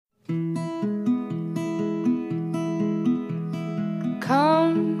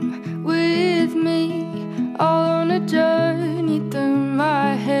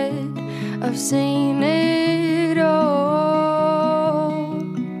seen it all.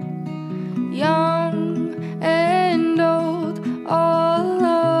 Young and old, all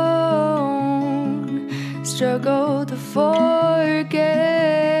alone, struggle to forget.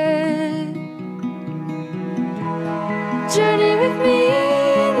 Journey with me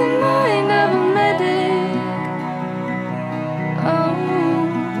in the mind of a medic. Oh,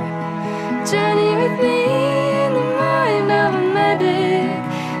 journey with me in the mind of a medic,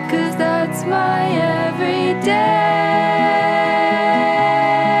 'cause that's my everyday.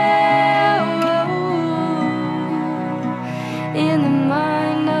 Oh, in the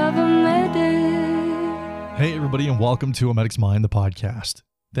mind of a medic. Hey, everybody, and welcome to A Medic's Mind, the podcast.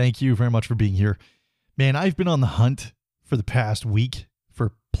 Thank you very much for being here. Man, I've been on the hunt for the past week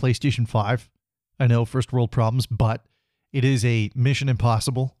for PlayStation 5. I know, first world problems, but it is a mission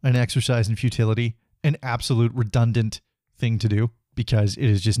impossible, an exercise in futility, an absolute redundant thing to do because it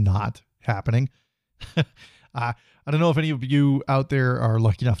is just not happening. I don't know if any of you out there are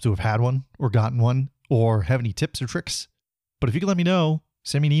lucky enough to have had one or gotten one or have any tips or tricks, but if you could let me know,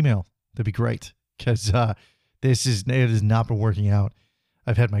 send me an email. That'd be great because it has not been working out.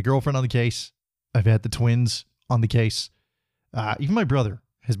 I've had my girlfriend on the case. I've had the twins on the case. Even my brother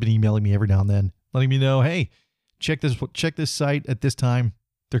has been emailing me every now and then, letting me know, hey, check this site at this time.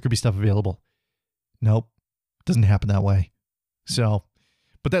 There could be stuff available. Nope, doesn't happen that way. So,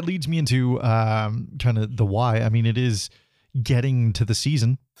 but that leads me into kind of the why. I mean, it is getting to the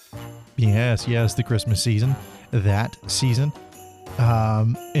season. Yes, the Christmas season, that season.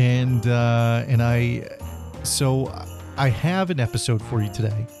 So I have an episode for you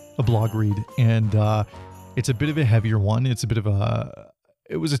today, a blog read, and it's a bit of a heavier one. It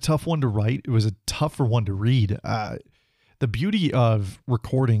was a tough one to write. It was a tougher one to read. The beauty of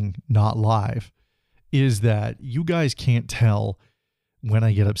recording not live is that you guys can't tell when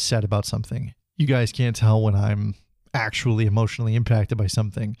I get upset about something. You guys can't tell when I'm actually emotionally impacted by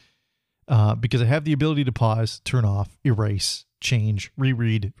something because I have the ability to pause, turn off, erase, change,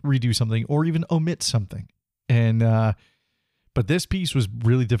 reread, redo something, or even omit something. And but this piece was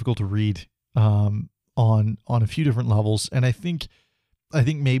really difficult to read on a few different levels, and I think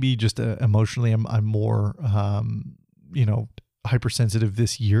maybe just emotionally I'm more hypersensitive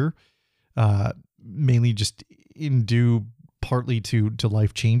this year, mainly just due partly to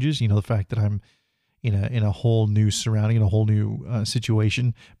life changes. The fact that I'm in a whole new surrounding, in a whole new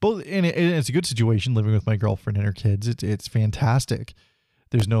situation. Both, and it's a good situation living with my girlfriend and her kids. It's fantastic.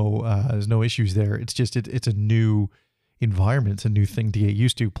 There's no issues there. It's just it's a new environment. It's a new thing to get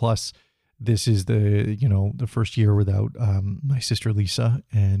used to. Plus, this is the first year without my sister Lisa,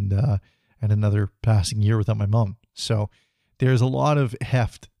 and another passing year without my mom. So there's a lot of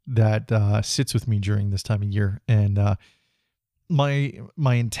heft that sits with me during this time of year. And my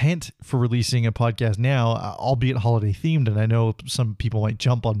intent for releasing a podcast now, albeit holiday themed, and I know some people might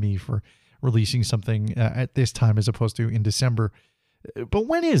jump on me for releasing something at this time as opposed to in December. But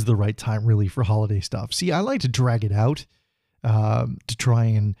when is the right time really for holiday stuff? See, I like to drag it out to try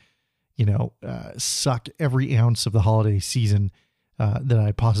and suck every ounce of the holiday season that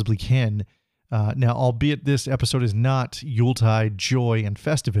I possibly can. Now, albeit this episode is not Yuletide, joy, and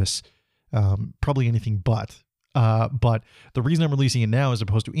Festivus, probably anything but. But the reason I'm releasing it now as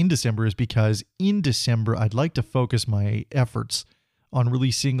opposed to in December is because in December, I'd like to focus my efforts on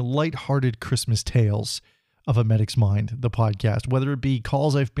releasing lighthearted Christmas tales of A Medic's Mind, the podcast, whether it be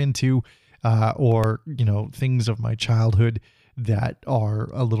calls I've been to or, things of my childhood that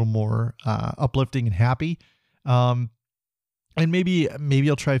are a little more uplifting and happy. And maybe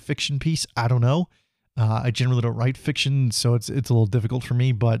I'll try a fiction piece. I don't know. I generally don't write fiction, so it's a little difficult for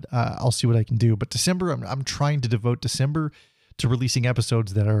me, but I'll see what I can do. But December, I'm trying to devote December to releasing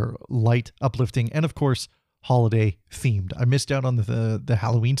episodes that are light, uplifting, and of course, holiday themed. I missed out on the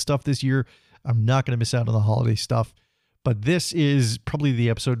Halloween stuff this year. I'm not going to miss out on the holiday stuff, but this is probably the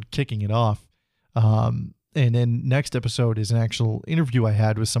episode kicking it off. And then next episode is an actual interview I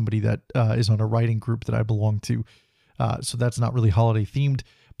had with somebody that is on a writing group that I belong to. So that's not really holiday themed.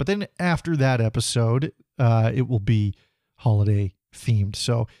 But then after that episode, it will be holiday themed.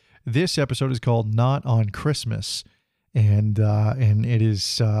 So this episode is called Not on Christmas, and it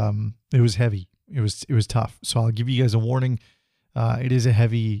was heavy. It was tough. So I'll give you guys a warning. It is a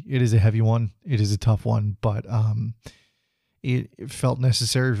heavy one. It is a tough one, but it felt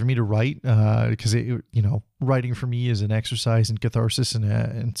necessary for me to write because writing for me is an exercise in catharsis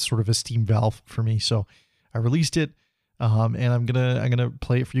and sort of a steam valve for me. So I released it, and I'm gonna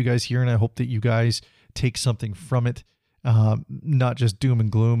play it for you guys here, and I hope that you guys take something from it, not just doom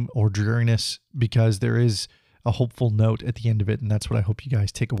and gloom or dreariness, because there is a hopeful note at the end of it, and that's what I hope you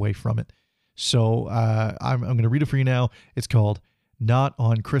guys take away from it. So I'm going to read it for you now. It's called Not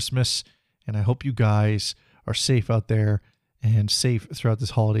on Christmas. And I hope you guys are safe out there and safe throughout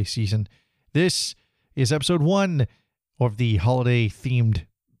this holiday season. This is episode 1 of the holiday themed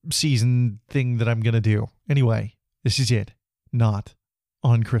season thing that I'm going to do. Anyway, this is it. Not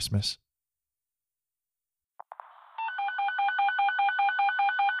on Christmas.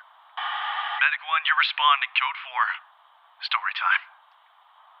 Medic 1, you're responding. Code 4. Story time.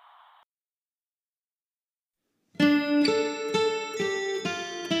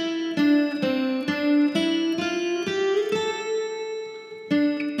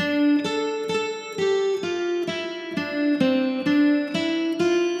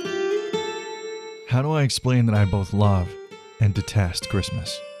 How do I explain that I both love and detest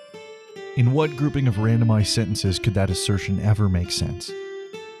Christmas? In what grouping of randomized sentences could that assertion ever make sense?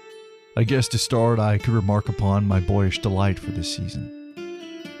 I guess to start, I could remark upon my boyish delight for this season.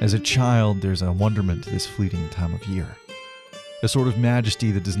 As a child, there's a wonderment to this fleeting time of year, a sort of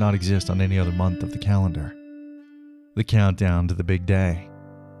majesty that does not exist on any other month of the calendar. The countdown to the big day,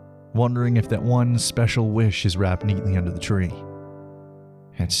 wondering if that one special wish is wrapped neatly under the tree.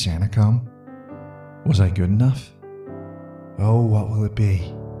 Had Santa come? Was I good enough? Oh, what will it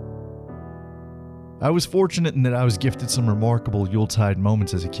be? I was fortunate in that I was gifted some remarkable Yuletide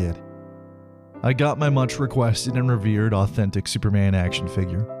moments as a kid. I got my much requested and revered authentic Superman action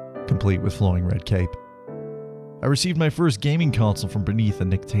figure, complete with flowing red cape. I received my first gaming console from beneath a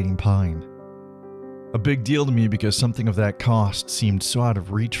nictating pine. A big deal to me because something of that cost seemed so out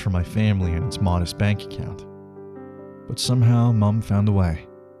of reach for my family and its modest bank account. But somehow, Mum found a way.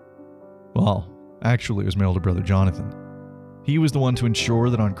 Well, actually, it was my older brother Jonathan. He was the one to ensure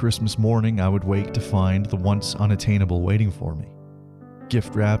that on Christmas morning I would wake to find the once unattainable waiting for me,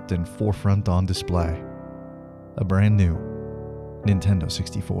 gift-wrapped and forefront on display. A brand new Nintendo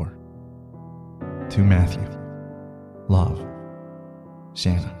 64. To Matthew. Love.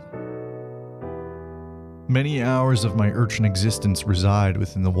 Santa. Many hours of my urchin existence reside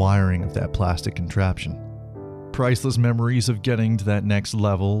within the wiring of that plastic contraption. Priceless memories of getting to that next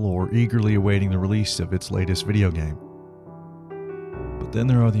level or eagerly awaiting the release of its latest video game. But then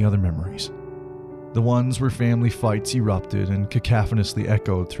there are the other memories. The ones where family fights erupted and cacophonously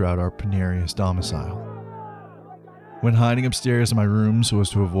echoed throughout our penurious domicile. When hiding upstairs in my room so as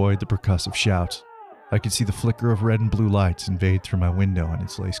to avoid the percussive shouts, I could see the flicker of red and blue lights invade through my window and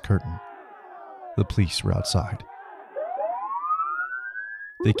its lace curtain. The police were outside.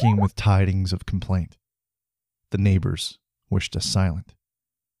 They came with tidings of complaint. The neighbors wished us silent.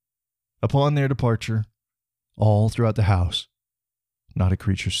 Upon their departure, all throughout the house, not a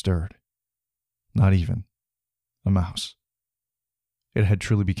creature stirred. Not even a mouse. It had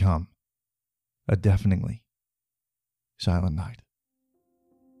truly become a deafeningly silent night.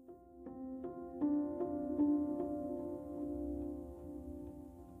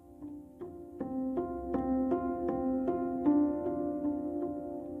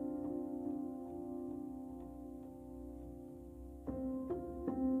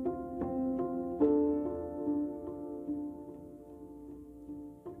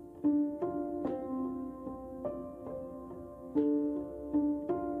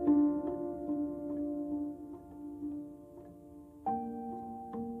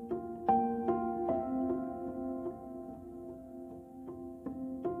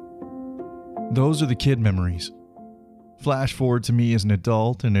 Those are the kid memories. Flash forward to me as an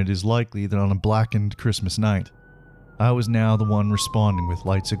adult, and it is likely that on a blackened Christmas night, I was now the one responding with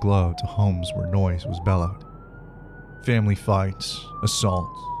lights aglow to homes where noise was bellowed. Family fights,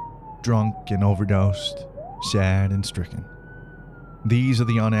 assaults, drunk and overdosed, sad and stricken. These are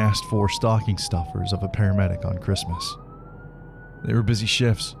the unasked for stocking stuffers of a paramedic on Christmas. They were busy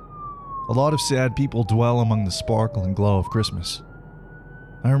shifts. A lot of sad people dwell among the sparkle and glow of Christmas.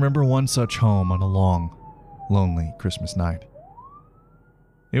 I remember one such home on a long, lonely Christmas night.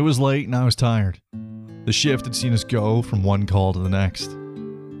 It was late and I was tired. The shift had seen us go from one call to the next.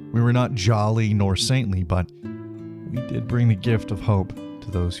 We were not jolly nor saintly, but we did bring the gift of hope to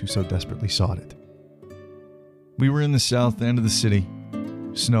those who so desperately sought it. We were in the south end of the city.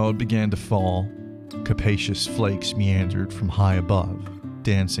 Snow had began to fall. Capacious flakes meandered from high above,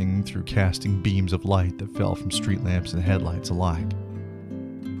 dancing through casting beams of light that fell from street lamps and headlights alike.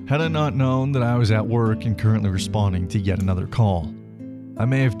 Had I not known that I was at work and currently responding to yet another call, I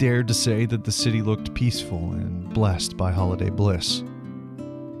may have dared to say that the city looked peaceful and blessed by holiday bliss.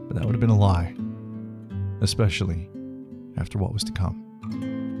 But that would have been a lie, especially after what was to come.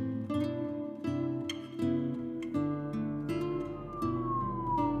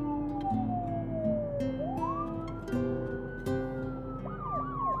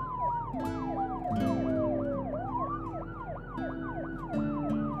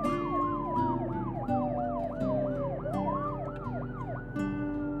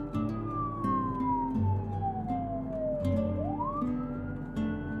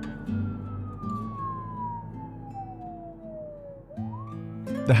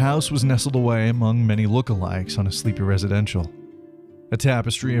 The house was nestled away among many lookalikes on a sleepy residential. A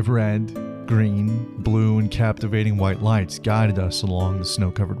tapestry of red, green, blue, and captivating white lights guided us along the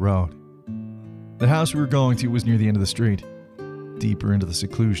snow-covered road. The house we were going to was near the end of the street, deeper into the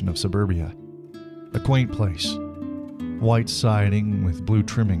seclusion of suburbia. A quaint place. White siding with blue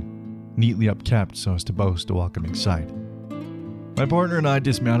trimming, neatly upkept so as to boast a welcoming sight. My partner and I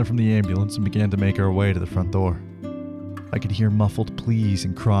dismounted from the ambulance and began to make our way to the front door. I could hear muffled pleas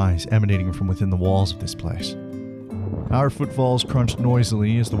and cries emanating from within the walls of this place. Our footfalls crunched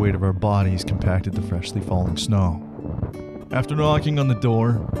noisily as the weight of our bodies compacted the freshly falling snow. After knocking on the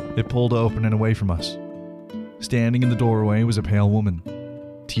door, it pulled open and away from us. Standing in the doorway was a pale woman,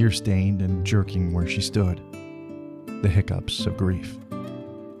 tear-stained and jerking where she stood. The hiccups of grief.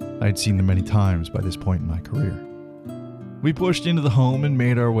 I had seen them many times by this point in my career. We pushed into the home and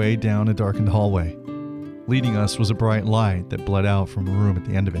made our way down a darkened hallway. Leading us was a bright light that bled out from a room at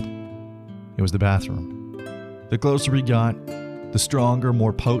the end of it. It was the bathroom. The closer we got, the stronger,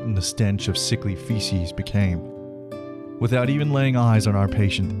 more potent the stench of sickly feces became. Without even laying eyes on our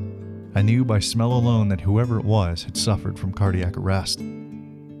patient, I knew by smell alone that whoever it was had suffered from cardiac arrest.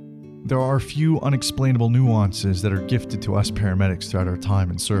 There are a few unexplainable nuances that are gifted to us paramedics throughout our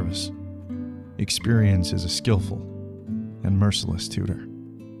time in service. Experience is a skillful and merciless tutor.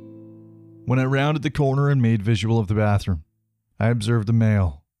 When I rounded the corner and made visual of the bathroom, I observed a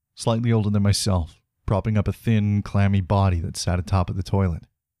male, slightly older than myself, propping up a thin, clammy body that sat atop of the toilet.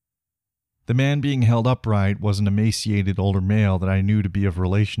 The man being held upright was an emaciated older male that I knew to be of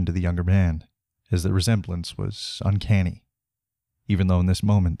relation to the younger man, as the resemblance was uncanny, even though in this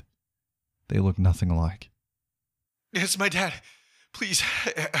moment, they looked nothing alike. "It's my dad. Please,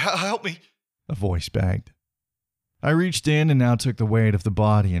 help me," a voice begged. I reached in and now took the weight of the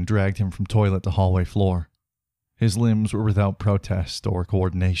body and dragged him from toilet to hallway floor. His limbs were without protest or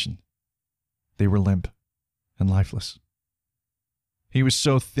coordination. They were limp and lifeless. He was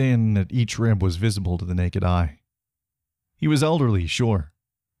so thin that each rib was visible to the naked eye. He was elderly, sure,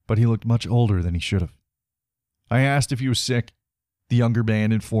 but he looked much older than he should have. I asked if he was sick. The younger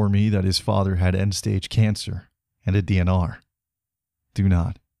man informed me that his father had end-stage cancer and a DNR. Do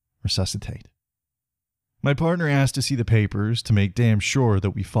not resuscitate. My partner asked to see the papers to make damn sure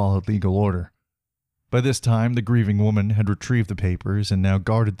that we followed legal order. By this time, the grieving woman had retrieved the papers and now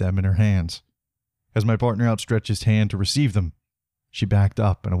guarded them in her hands. As my partner outstretched his hand to receive them, she backed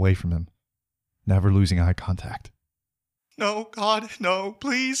up and away from him, never losing eye contact. "No, God, no,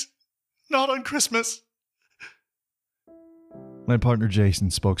 please. Not on Christmas." My partner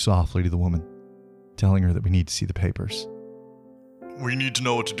Jason spoke softly to the woman, telling her that we need to see the papers. "We need to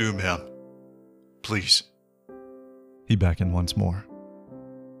know what to do, ma'am. Please." He beckoned once more.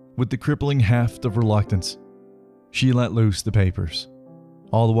 With the crippling heft of reluctance, she let loose the papers,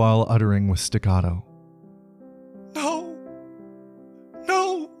 all the while uttering with staccato, "No.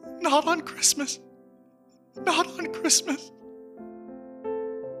 No, not on Christmas. Not on Christmas."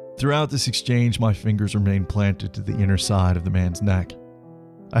 Throughout this exchange, my fingers remained planted to the inner side of the man's neck.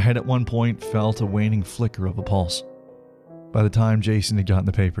 I had at one point felt a waning flicker of a pulse. By the time Jason had gotten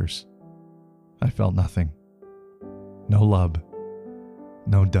the papers, I felt nothing. No lub.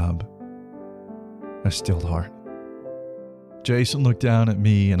 No dub. A stilled heart. Jason looked down at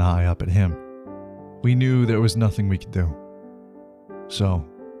me and I up at him. We knew there was nothing we could do. So,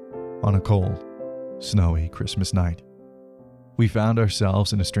 on a cold, snowy Christmas night, we found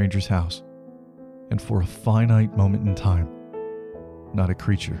ourselves in a stranger's house, and for a finite moment in time, not a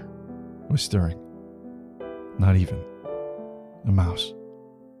creature was stirring. Not even a mouse.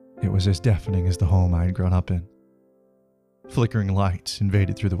 It was as deafening as the home I had grown up in. Flickering lights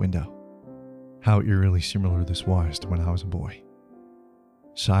invaded through the window. How eerily similar this was to when I was a boy.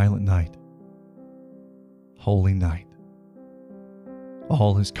 Silent night. Holy night.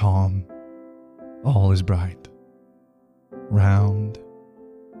 All is calm. All is bright. Round,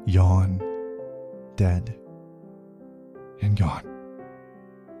 yawn, dead, and gone.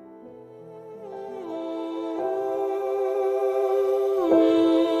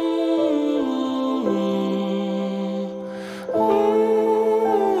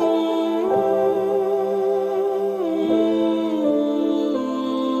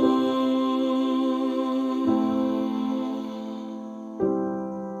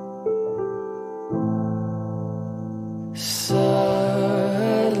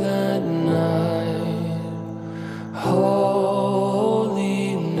 Silent night, oh.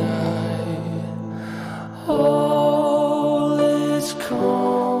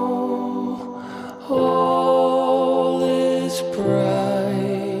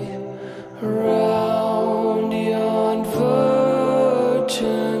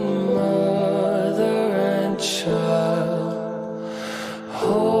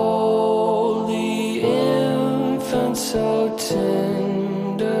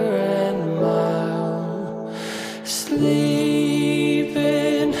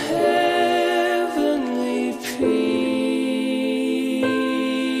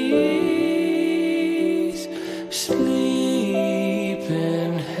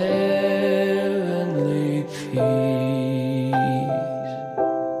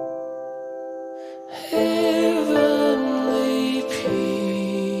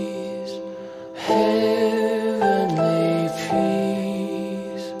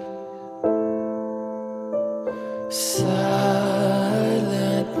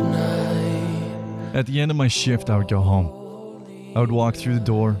 At the end of my shift, I would go home. I would walk through the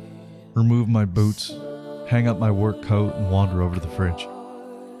door, remove my boots, hang up my work coat, and wander over to the fridge.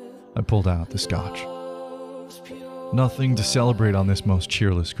 I pulled out the scotch. Nothing to celebrate on this most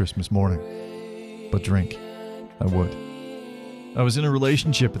cheerless Christmas morning, but drink. I would. I was in a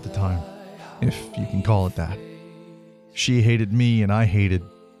relationship at the time, if you can call it that. She hated me and I hated,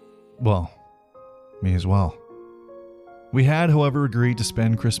 well, me as well. We had, however, agreed to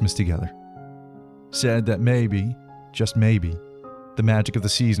spend Christmas together. Said that maybe, just maybe, the magic of the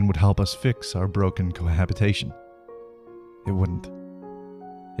season would help us fix our broken cohabitation. It wouldn't.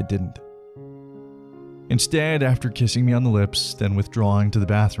 It didn't. Instead, after kissing me on the lips, then withdrawing to the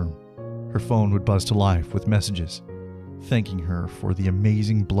bathroom, her phone would buzz to life with messages, thanking her for the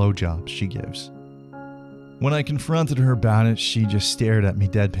amazing blowjobs she gives. When I confronted her about it, she just stared at me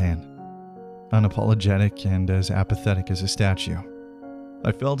deadpan, unapologetic and as apathetic as a statue.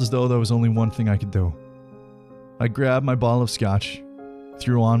 I felt as though there was only one thing I could do. I grabbed my bottle of scotch,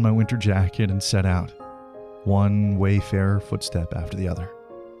 threw on my winter jacket, and set out, one wayfarer footstep after the other.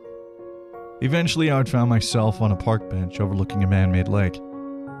 Eventually, I would find myself on a park bench overlooking a man-made lake.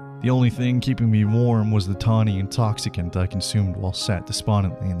 The only thing keeping me warm was the tawny intoxicant I consumed while sat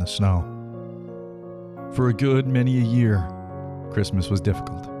despondently in the snow. For a good many a year, Christmas was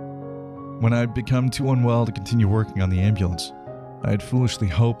difficult. When I had become too unwell to continue working on the ambulance, I had foolishly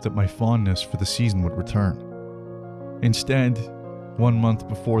hoped that my fondness for the season would return. Instead, 1 month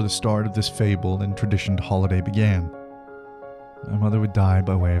before the start of this fabled and traditioned holiday began, my mother would die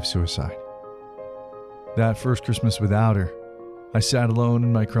by way of suicide. That first Christmas without her, I sat alone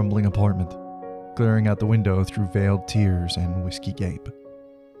in my crumbling apartment, glaring out the window through veiled tears and whiskey gape,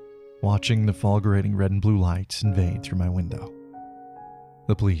 watching the fulgurating red and blue lights invade through my window.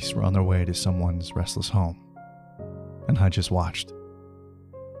 The police were on their way to someone's restless home, and I just watched,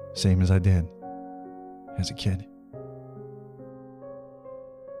 same as I did as a kid.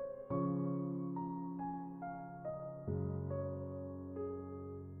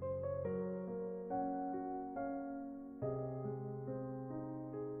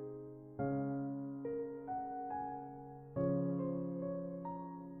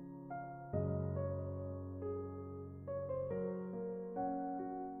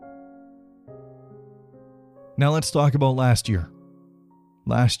 Now let's talk about last year.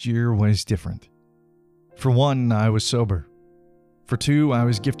 Last year was different. For one, I was sober. For two, I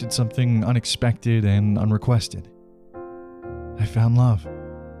was gifted something unexpected and unrequested. I found love.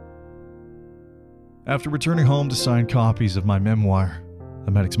 After returning home to sign copies of my memoir,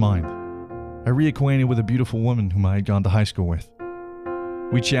 A Medic's Mind, I reacquainted with a beautiful woman whom I had gone to high school with.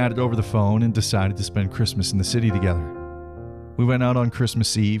 We chatted over the phone and decided to spend Christmas in the city together. We went out on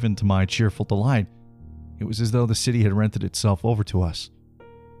Christmas Eve, and to my cheerful delight, it was as though the city had rented itself over to us.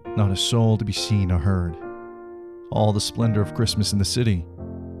 Not a soul to be seen or heard. All the splendor of Christmas in the city,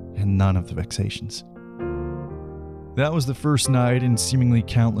 and none of the vexations. That was the first night in seemingly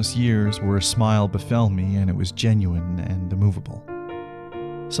countless years where a smile befell me and it was genuine and immovable.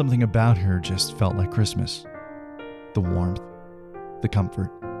 Something about her just felt like Christmas. The warmth, the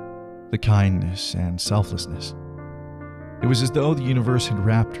comfort, the kindness and selflessness. It was as though the universe had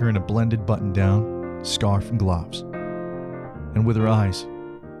wrapped her in a blended button-down, scarf and gloves. And with her eyes,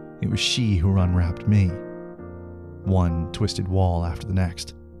 it was she who unwrapped me. One twisted wall after the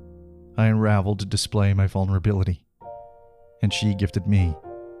next, I unraveled to display my vulnerability. And she gifted me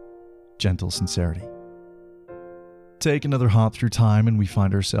gentle sincerity. Take another hop through time and we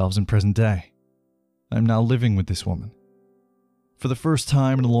find ourselves in present day. I'm now living with this woman. For the first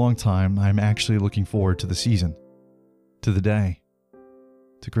time in a long time, I'm actually looking forward to the season, to the day,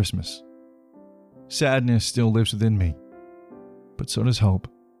 to Christmas. Sadness still lives within me, but so does hope,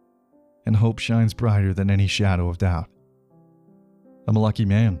 and hope shines brighter than any shadow of doubt. I'm a lucky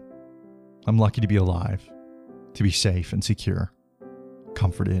man. I'm lucky to be alive, to be safe and secure,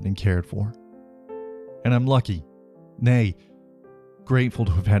 comforted and cared for. And I'm lucky, nay, grateful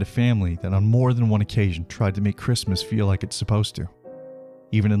to have had a family that on more than one occasion tried to make Christmas feel like it's supposed to,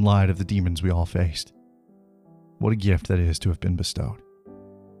 even in light of the demons we all faced. What a gift that is to have been bestowed.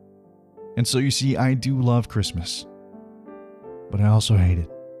 And so you see, I do love Christmas, but I also hate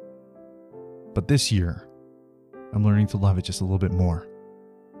it. But this year, I'm learning to love it just a little bit more.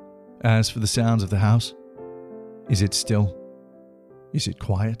 As for the sounds of the house, is it still? Is it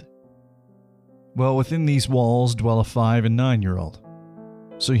quiet? Well, within these walls dwell a 5- and 9-year-old.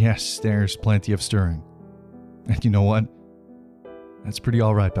 So yes, there's plenty of stirring. And you know what? That's pretty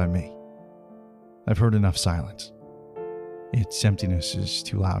alright by me. I've heard enough silence. Its emptiness is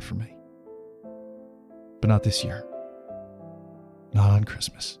too loud for me. But not this year. Not on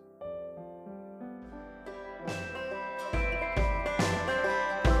Christmas.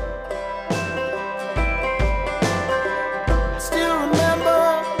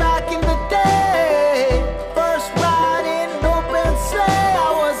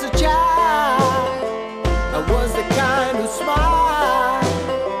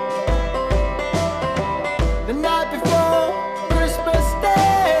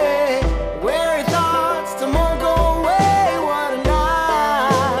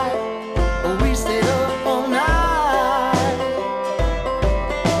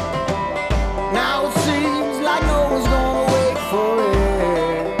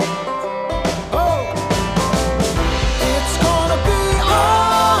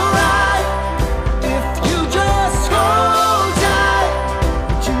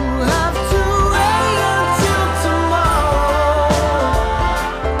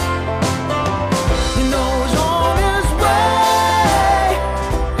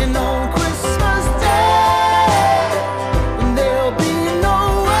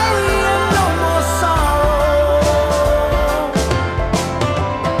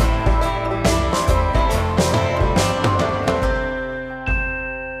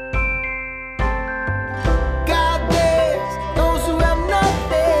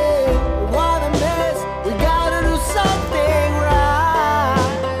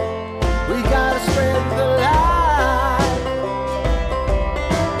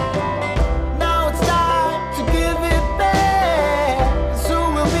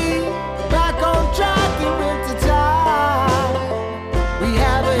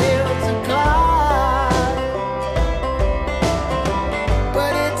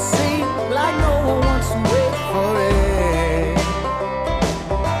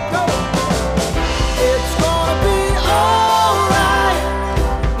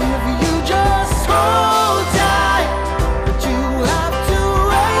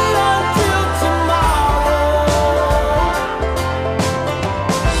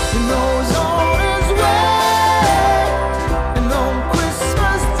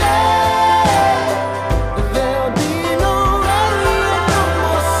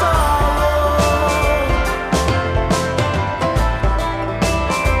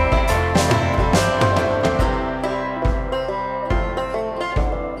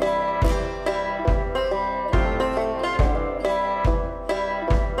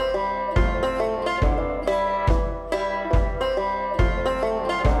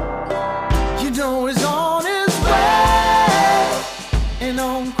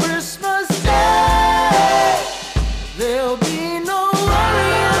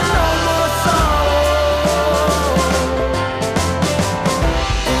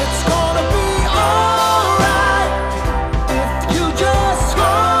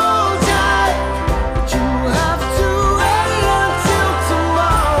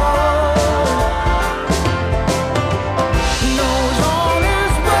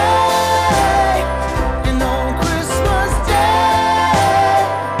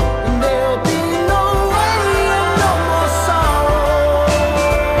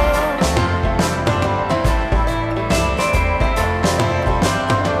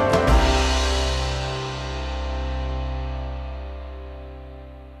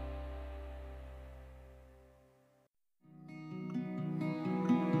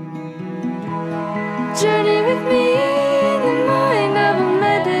 Journey with me in the mind of a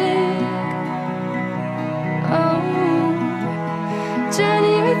medic. Oh,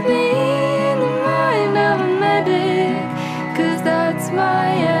 journey with me in the mind of a medic, 'cause that's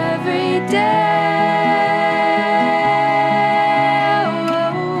my everyday.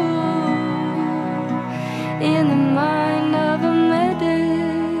 Oh, in the mind of a medic.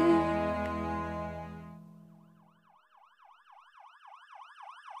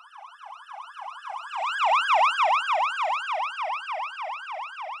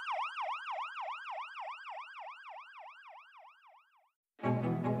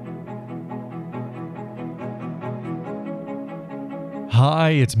 Hi,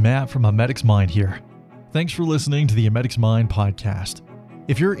 it's Matt from A Medic's Mind here. Thanks for listening to the A Medic's Mind podcast.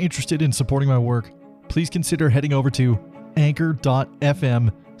 If you're interested in supporting my work, please consider heading over to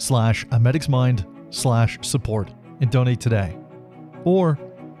anchor.fm/amedicsmind/support and donate today. Or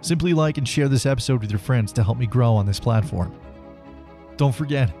simply like and share this episode with your friends to help me grow on this platform. Don't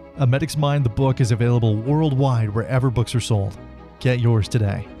forget, A Medic's Mind, the book, is available worldwide wherever books are sold. Get yours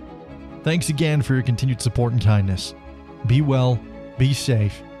today. Thanks again for your continued support and kindness. Be well, be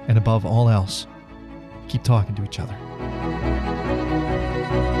safe, and above all else, keep talking to each other.